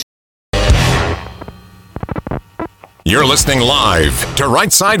You're listening live to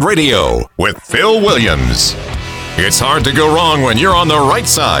Right Side Radio with Phil Williams. It's hard to go wrong when you're on the right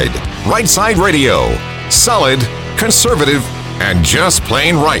side. Right Side Radio. Solid, conservative, and just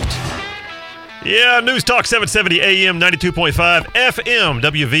plain right. Yeah, News Talk 770 AM, 92.5 FM,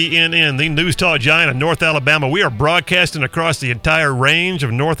 WVNN, the News Talk giant of North Alabama. We are broadcasting across the entire range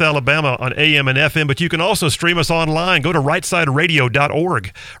of North Alabama on AM and FM, but you can also stream us online. Go to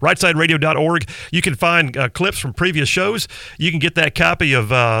rightsideradio.org. Rightsideradio.org. You can find clips from previous shows. You can get that copy of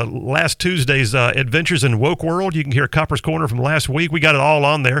last Tuesday's Adventures in Woke World. You can hear Copper's Corner from last week. We got it all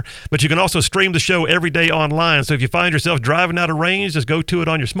on there, but you can also stream the show every day online. So if you find yourself driving out of range, just go to it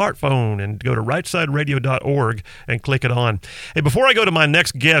on your smartphone and go to rightsideradio.org and click it on. Hey, before I go to my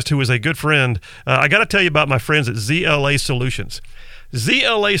next guest, who is a good friend, I got to tell you about my friends at ZLA Solutions.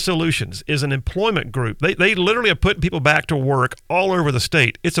 ZLA Solutions is an employment group. They literally are putting people back to work all over the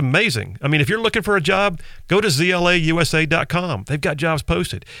state. It's amazing. I mean, if you're looking for a job, go to ZLAUSA.com. They've got jobs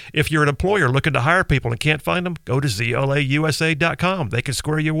posted. If you're an employer looking to hire people and can't find them, go to ZLAUSA.com. They can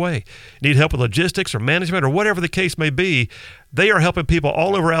square you away. Need help with logistics or management or whatever the case may be, they are helping people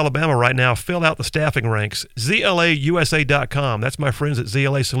all over Alabama right now fill out the staffing ranks. ZLAUSA.com. That's my friends at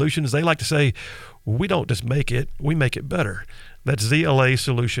ZLA Solutions. They like to say, we don't just make it, we make it better. That's ZLA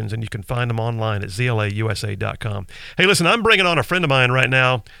Solutions, and you can find them online at ZLAUSA.com. Hey, listen, I'm bringing on a friend of mine right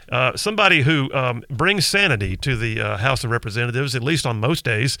now, somebody who brings sanity to the House of Representatives, at least on most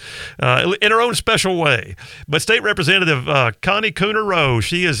days, in her own special way. But State Representative Connie Rowe,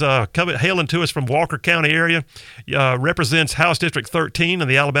 she is hailing to us from Walker County area, represents House District 13 in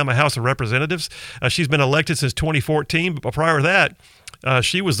the Alabama House of Representatives. She's been elected since 2014, but prior to that,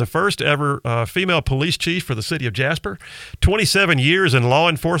 she was the first ever female police chief for the city of Jasper. 27 years in law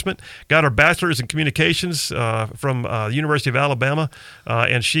enforcement. Got her bachelor's in communications from the University of Alabama.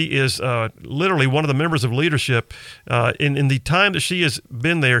 And she is literally one of the members of leadership. In the time that she has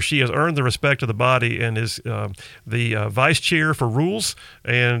been there, she has earned the respect of the body and is the vice chair for rules.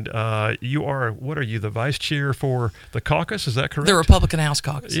 And you are, what are you, the vice chair for the caucus? Is that correct? The Republican House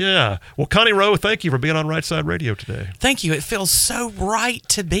Caucus. Yeah. Well, Connie Rowe, thank you for being on Right Side Radio today. Thank you. It feels so right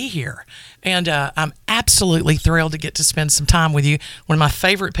to be here. And I'm absolutely thrilled to get to spend some time with you. One of my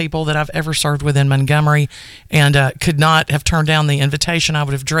favorite people that I've ever served with in Montgomery, and could not have turned down the invitation. I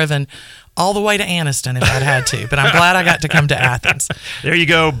would have driven all the way to Anniston if I'd had to, but I'm glad I got to come to Athens. There you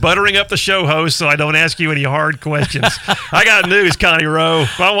go, buttering up the show host so I don't ask you any hard questions. I got news, Connie Rowe.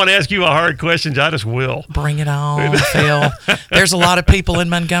 If I want to ask you a hard question, I just will. Bring it on, Phil. There's a lot of people in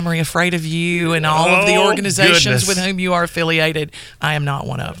Montgomery afraid of you and all of the organizations with whom you are affiliated. I am not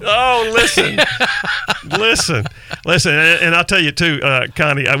one of them. Oh, listen. And I'll tell you too,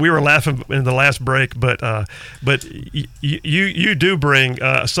 Connie, we were laughing in the last break, but you do bring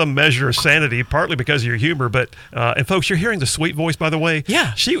some measure of sanity, partly because of your humor, but and folks, you're hearing the sweet voice, by the way.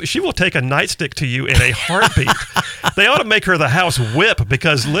 Yeah. She will take a nightstick to you in a heartbeat. They ought to make her the House whip,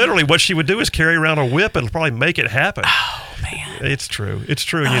 because literally what she would do is carry around a whip and probably make it happen. Oh, man. It's true. It's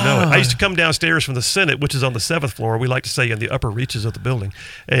true, and you know it. I used to come downstairs from the Senate, which is on the 7th floor. We like to say in the upper reaches of the building,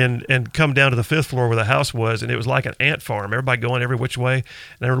 and come down to the 5th floor where the House was, and it was like an ant farm. Everybody going every which way. And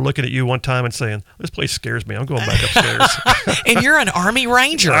they were looking at you one time and saying, "This place scares me. I'm going back upstairs." And you're an Army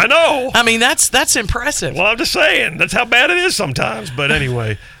Ranger. I know. I mean, that's impressive. Well, I'm just saying, that's how bad it is sometimes. But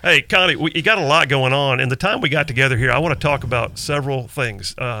anyway, hey, Connie, you got a lot going on. And the time we got together here, I want to talk about several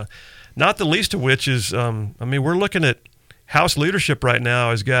things, not the least of which is, we're looking at House leadership right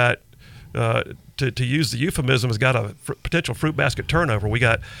now has got, to use the euphemism, has got a potential fruit basket turnover. We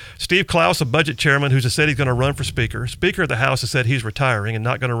got Steve Klaus, a budget chairman, who's said he's going to run for Speaker. Speaker of the House has said he's retiring and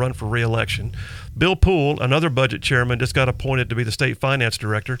not going to run for re-election. Bill Poole, another budget chairman, just got appointed to be the state finance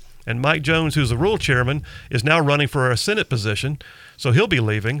director. And Mike Jones, who's the rural chairman, is now running for a Senate position, so he'll be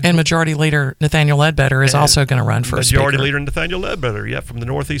leaving. And Majority Leader Nathaniel Ledbetter is also going to run for Speaker. Majority Leader Nathaniel Ledbetter, from the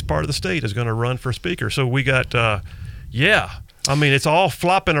northeast part of the state, is going to run for Speaker. So we got, it's all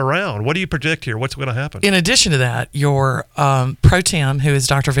flopping around. What do you predict here? What's going to happen? In addition to that, your pro tem, who is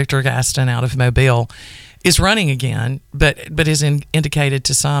Dr. Victor Gaston out of Mobile, is running again, but is indicated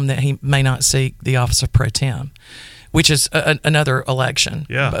to some that he may not seek the office of pro tem, which is another election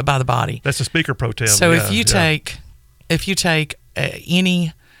by the body. That's the Speaker pro tem. So if you take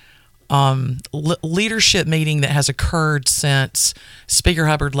any leadership meeting that has occurred since Speaker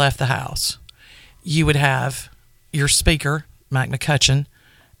Hubbard left the House, you would have your Speaker, Mike McCutcheon,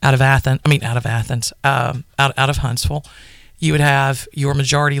 out of Huntsville. You would have your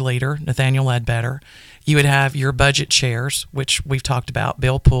Majority Leader, Nathaniel Ledbetter. You would have your budget chairs, which we've talked about,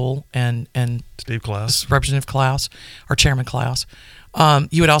 Bill Poole and Steve Klaus, Representative Klaus, or Chairman Klaus.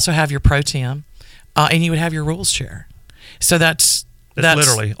 You would also have your pro tem, and you would have your rules chair. So that's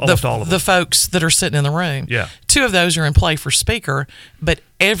literally almost all of them. The folks that are sitting in the room. Yeah. 2 of those are in play for speaker, but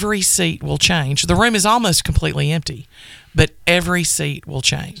every seat will change. The room is almost completely empty, but every seat will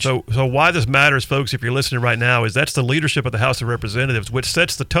change. So why this matters, folks, if you're listening right now, is that's the leadership of the House of Representatives, which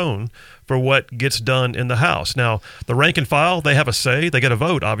sets the tone for what gets done in the House. Now, the rank and file, they have a say. They get a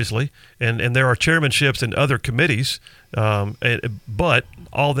vote, obviously, and there are chairmanships in other committees. But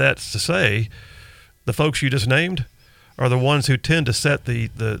all that's to say, the folks you just named are the ones who tend to set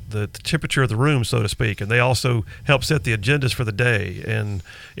the temperature of the room, so to speak, and they also help set the agendas for the day. And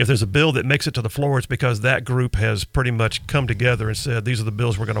if there's a bill that makes it to the floor, it's because that group has pretty much come together and said, these are the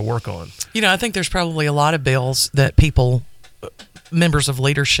bills we're going to work on. I think there's probably a lot of bills that people, members of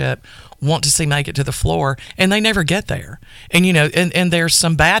leadership, want to see make it to the floor, and they never get there. And, and there's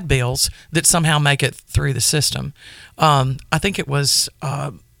some bad bills that somehow make it through the system. I think it was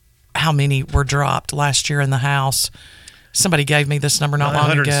how many were dropped last year in the House. Somebody gave me this number not long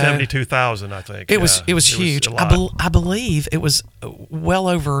ago. 172,000, I think. It was huge. I believe it was well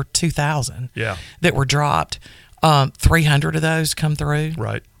over 2,000 that were dropped. 300 of those come through.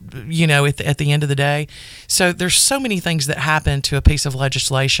 Right. At the end of the day. So there's so many things that happen to a piece of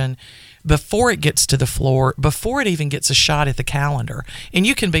legislation before it gets to the floor, before it even gets a shot at the calendar. And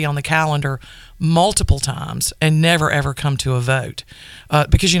you can be on the calendar multiple times and never, ever come to a vote.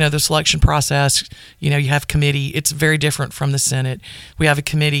 Because, the selection process, you have committee. It's very different from the Senate. We have a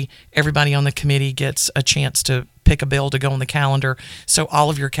committee. Everybody on the committee gets a chance to pick a bill to go on the calendar. So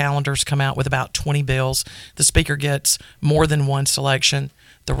all of your calendars come out with about 20 bills. The speaker gets more than one selection.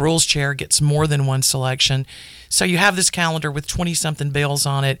 The rules chair gets more than one selection. So you have this calendar with 20-something bills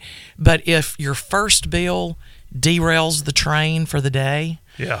on it. But if your first bill derails the train for the day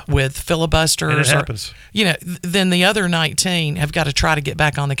with filibusters, and it happens. Then the other 19 have got to try to get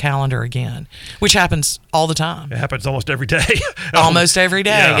back on the calendar again, which happens all the time. It happens almost every day. Almost every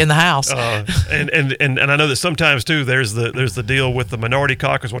day in the House. And I know that sometimes too there's the deal with the minority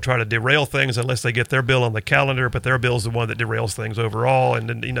caucus will try to derail things unless they get their bill on the calendar, but their bill is the one that derails things overall, and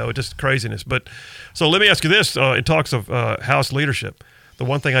then just craziness. But so let me ask you this: in talks of House leadership, the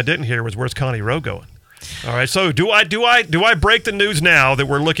one thing I didn't hear was where's Connie Rowe going? All right, so do I break the news now that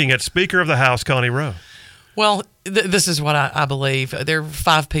we're looking at Speaker of the House Connie Rowe? Well, this is what I believe. There are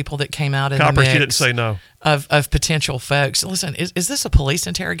 5 people that came out in Copper, the mix. She didn't say no. Of potential folks. Listen, is this a police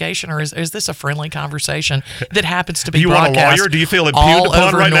interrogation or is this a friendly conversation that happens to be broadcast? Do you want a lawyer? Do you feel impugned all upon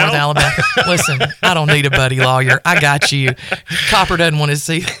over right North now? Alabama? Listen, I don't need a buddy lawyer. I got you. Copper doesn't want to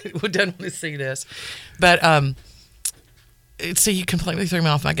see this, but see, you completely threw me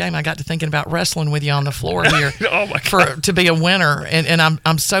off my game. I got to thinking about wrestling with you on the floor here oh my God. to be a winner, and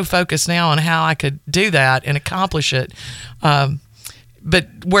I'm so focused now on how I could do that and accomplish it. But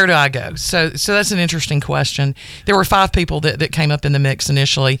where do I go? So that's an interesting question. There were 5 people that came up in the mix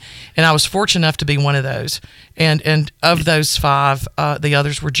initially, and I was fortunate enough to be one of those. And of those 5, the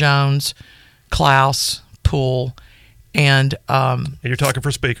others were Jones, Klaus, Poole, and you're talking for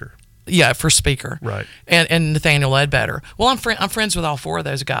Speaker. Yeah, for Speaker. Right. And Nathaniel Ledbetter. Well, I'm friends with all 4 of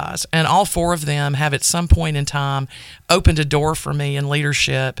those guys, and all 4 of them have at some point in time opened a door for me in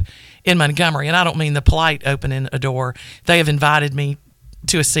leadership in Montgomery. And I don't mean the polite opening a door. They have invited me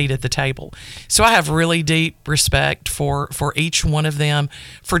to a seat at the table. So I have really deep respect for each one of them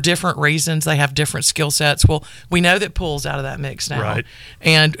for different reasons. They have different skill sets. Well, we know that Poole's out of that mix now. Right.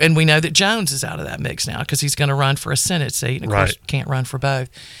 And we know that Jones is out of that mix now because he's going to run for a Senate seat. And of course, can't run for both.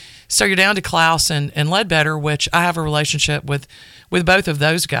 So you're down to Klaus and Ledbetter, which I have a relationship with both of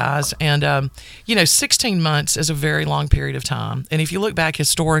those guys. And, 16 months is a very long period of time. And if you look back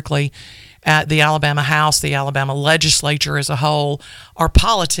historically at the Alabama House, the Alabama legislature as a whole, our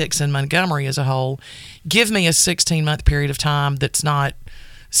politics in Montgomery as a whole, give me a 16-month period of time that's not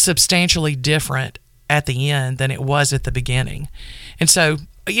substantially different at the end than it was at the beginning. And so,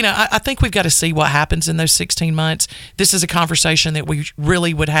 I think we've got to see what happens in those 16 months. This is a conversation that we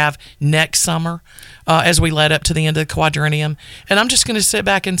really would have next summer as we led up to the end of the quadrennium. And I'm just going to sit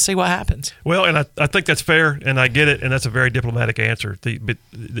back and see what happens. Well, and I think that's fair, and I get it, and that's a very diplomatic answer. But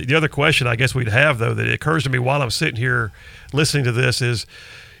the other question I guess we'd have, though, that occurs to me while I'm sitting here listening to this is,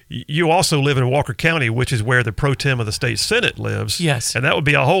 you also live in Walker County, which is where the pro tem of the state Senate lives. Yes. And that would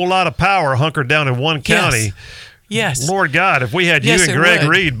be a whole lot of power hunkered down in one county. Yes. Lord God, if we had you and Greg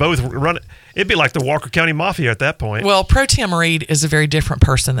Reed both run, it'd be like the Walker County Mafia at that point. Well, Pro Tem Reed is a very different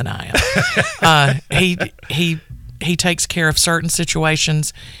person than I am. He takes care of certain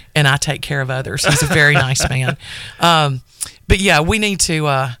situations, and I take care of others. He's a very nice man. But yeah, we need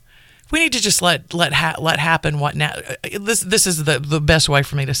to just let happen what now. This is the best way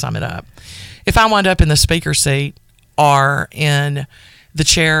for me to sum it up. If I wind up in the speaker seat, are in the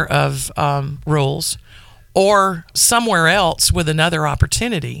chair of rules or somewhere else with another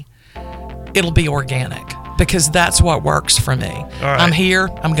opportunity, it'll be organic because that's what works for me. All right. I'm here.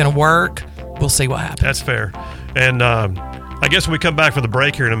 I'm going to work. We'll see what happens. That's fair. And I guess when we come back from the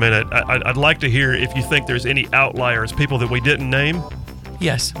break here in a minute, I'd like to hear if you think there's any outliers, people that we didn't name.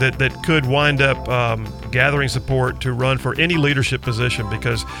 Yes. That could wind up gathering support to run for any leadership position,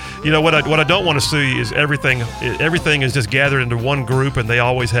 because what I don't want to see is everything is just gathered into one group and they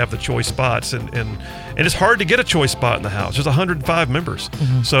always have the choice spots, and it's hard to get a choice spot in the House. There's 105 members.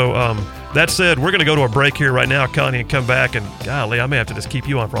 Mm-hmm. So that said, we're going to go to a break here right now, Connie, and come back, and golly, I may have to just keep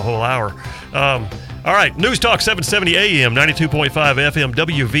you on for a whole hour. All right, News Talk 770 AM, 92.5 FM,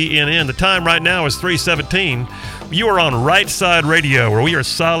 WVNN. The time right now is 3:17. You are on Right Side Radio, where we are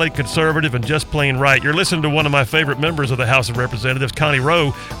solid, conservative, and just plain right. You're listening to one of my favorite members of the House of Representatives, Connie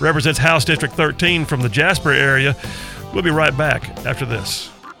Rowe, represents House District 13 from the Jasper area. We'll be right back after this.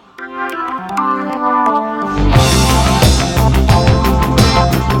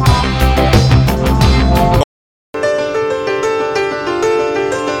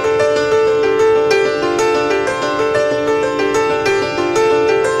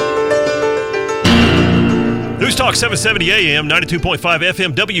 News Talk 770 AM, 92.5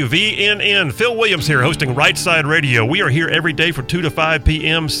 FM, WVNN. Phil Williams here, hosting Right Side Radio. We are here every day from 2 to 5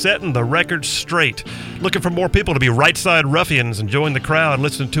 p.m., setting the record straight. Looking for more people to be right side ruffians and join the crowd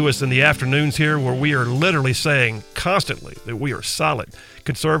listening to us in the afternoons here, where we are literally saying constantly that we are solid,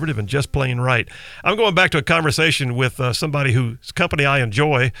 conservative, and just plain right. I'm going back to a conversation with somebody whose company I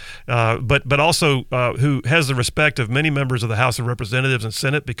enjoy, but also who has the respect of many members of the House of Representatives and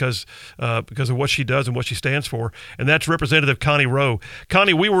Senate because of what she does and what she stands for, and that's Representative Connie Rowe.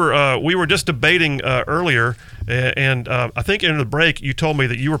 Connie, we were just debating earlier, and I think in the break you told me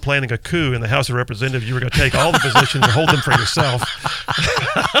that you were planning a coup in the House of Representatives. You were going to take all the positions and hold them for yourself.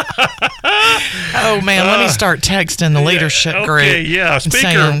 Oh man, let me start texting the leadership group. Okay, yeah.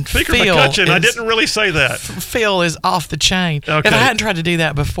 Speaker McCutcheon, I didn't really say that. Phil is off the chain. Okay. If I hadn't tried to do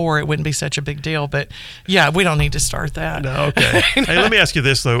that before, it wouldn't be such a big deal. But yeah, we don't need to start that. No, okay. Hey, let me ask you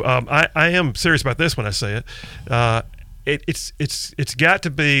this though. I am serious about this when I say it. It's got to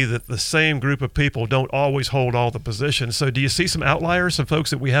be that the same group of people don't always hold all the positions. So do you see some outliers, some folks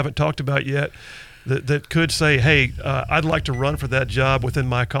that we haven't talked about yet, that could say, hey, I'd like to run for that job within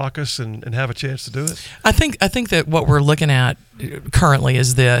my caucus and have a chance to do it? I think that what we're looking at currently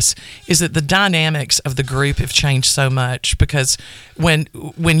is that the dynamics of the group have changed so much, because when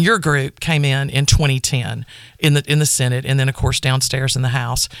your group came in 2010 in the Senate, and then of course downstairs in the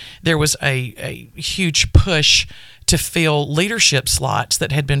House, there was a huge push to fill leadership slots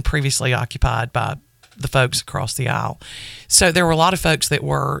that had been previously occupied by the folks across the aisle. So there were a lot of folks that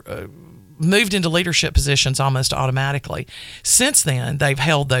were moved into leadership positions almost automatically. Since then, they've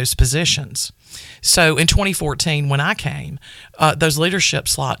held those positions. So in 2014, when I came, those leadership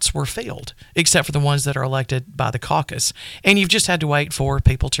slots were filled, except for the ones that are elected by the caucus. And you've just had to wait for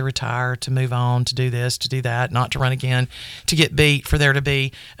people to retire, to move on, to do this, to do that, not to run again, to get beat, for there to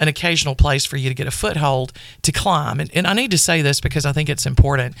be an occasional place for you to get a foothold to climb. And I need to say this because I think it's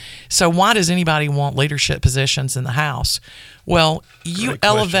important. So why does anybody want leadership positions in the House? Well, you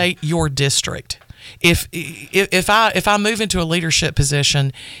elevate your district. If I move into a leadership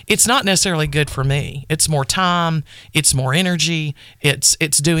position, it's not necessarily good for me. It's more time, it's more energy, it's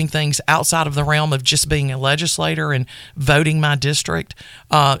doing things outside of the realm of just being a legislator and voting my district,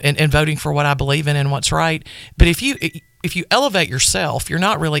 and voting for what I believe in and what's right. But if you elevate yourself, you're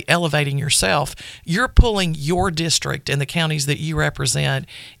not really elevating yourself. You're pulling your district and the counties that you represent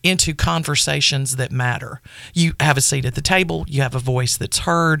into conversations that matter. You have a seat at the table, you have a voice that's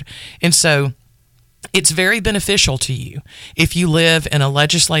heard, and so it's very beneficial to you if you live in a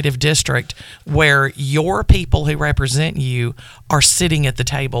legislative district where your people who represent you are sitting at the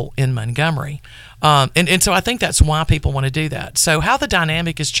table in Montgomery. And so I think that's why people want to do that. So how the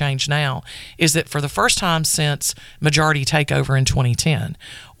dynamic has changed now is that for the first time since majority takeover in 2010,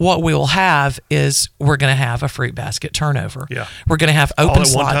 what we will have is we're going to have a fruit basket turnover. Yeah. We're going to have open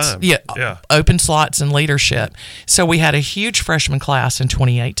slots. Yeah. Open slots in leadership. So we had a huge freshman class in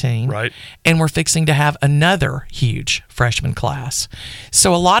 2018. Right. And we're fixing to have another huge freshman class.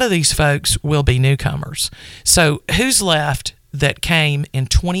 So a lot of these folks will be newcomers. So who's left that came in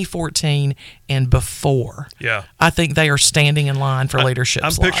 2014 and before? Yeah. I think they are standing in line for leadership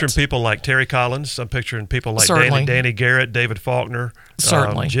I'm slots. picturing people like Terry Collins. I'm picturing people like Danny Garrett, David Faulkner,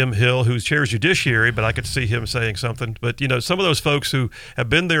 Jim Hill, who chairs Judiciary, but I could see him saying something. But, some of those folks who have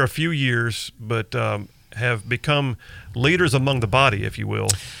been there a few years, but have become leaders among the body, if you will.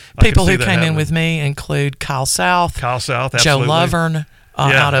 People who came in with me include Kyle South, Joe absolutely. Lovern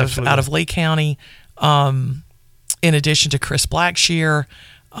out of Lee County, in addition to Chris Blackshear,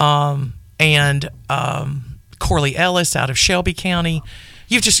 and Corley Ellis out of Shelby County.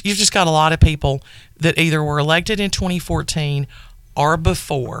 You've just got a lot of people that either were elected in 2014 or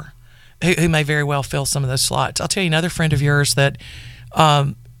before who may very well fill some of those slots. I'll tell you another friend of yours that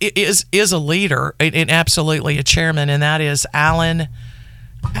is a leader and absolutely a chairman, and that is Alan,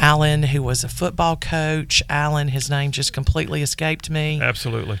 who was a football coach. Alan, his name just completely escaped me.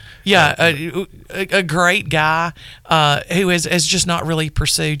 Absolutely. Yeah, a great guy who has just not really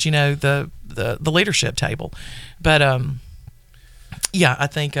pursued, the leadership table. But yeah, I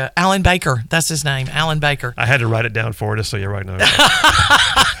think Alan Baker, that's his name, Alan Baker. I had to write it down for you so you're right now.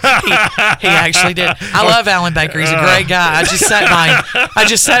 he actually did. I love Alan Baker. He's a great guy. I just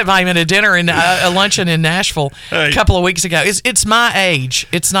sat by him at a dinner and a luncheon in Nashville a couple of weeks ago. It's my age.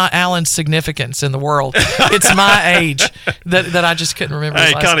 It's not Alan's significance in the world. It's my age that I just couldn't remember.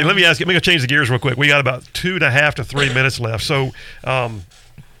 Hey, Connie, let me ask you. Let me change the gears real quick. We got about 2.5 to 3 minutes left. So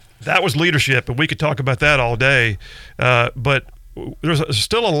that was leadership, and we could talk about that all day. But there's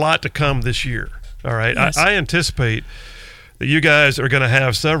still a lot to come this year. All right. Yes. I anticipate that you guys are going to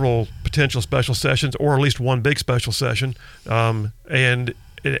have several potential special sessions, or at least one big special session. And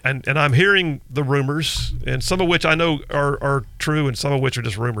I'm hearing the rumors, and some of which I know are true, and some of which are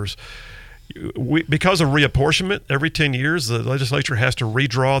just rumors. Because of reapportionment, every 10 years, the legislature has to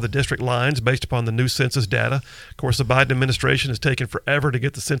redraw the district lines based upon the new census data. Of course, the Biden administration has taken forever to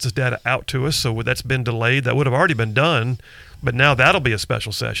get the census data out to us, so that's been delayed. That would have already been done, but now that'll be a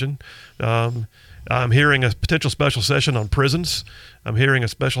special session. I'm hearing a potential special session on prisons. I'm hearing a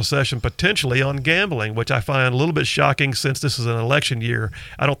special session potentially on gambling, which I find a little bit shocking since this is an election year.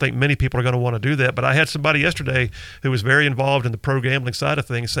 I don't think many people are going to want to do that, but I had somebody yesterday who was very involved in the pro-gambling side of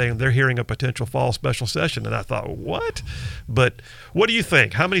things saying they're hearing a potential fall special session, and I thought, what? But what do you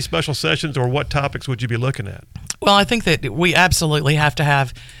think? How many special sessions or what topics would you be looking at? Well, I think that we absolutely have to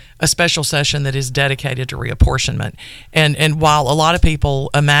have a special session that is dedicated to reapportionment. And while a lot of people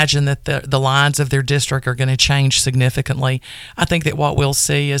imagine that the lines of their district are going to change significantly, I think that what we'll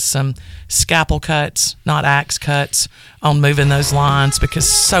see is some scalpel cuts, not axe cuts, on moving those lines, because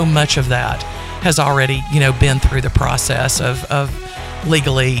so much of that has already, been through the process of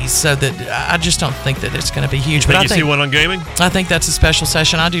legalese, so that I just don't think that it's going to be huge. But I think you see one on gaming? I think that's a special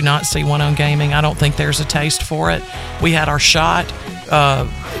session. I do not see one on gaming. I don't think there's a taste for it. We had our shot.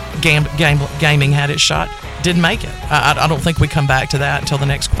 Gaming had its shot, didn't make it. I don't think we come back to that until the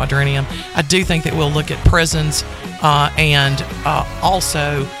next quadrennium. I do think that we'll look at prisons and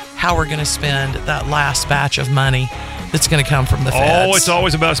also how we're going to spend that last batch of money that's going to come from the feds. Oh, it's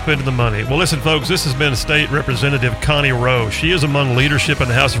always about spending the money. Well, listen, folks, this has been State Representative Connie Rowe. She is among leadership in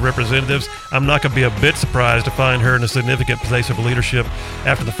the House of Representatives. I'm not going to be a bit surprised to find her in a significant position of leadership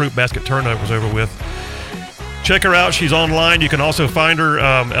after the fruit basket turnover is over with. Check her out. She's online. You can also find her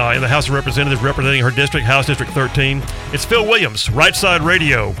in the House of Representatives representing her district, House District 13. It's Phil Williams, Right Side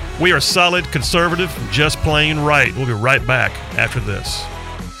Radio. We are solid, conservative, just plain right. We'll be right back after this.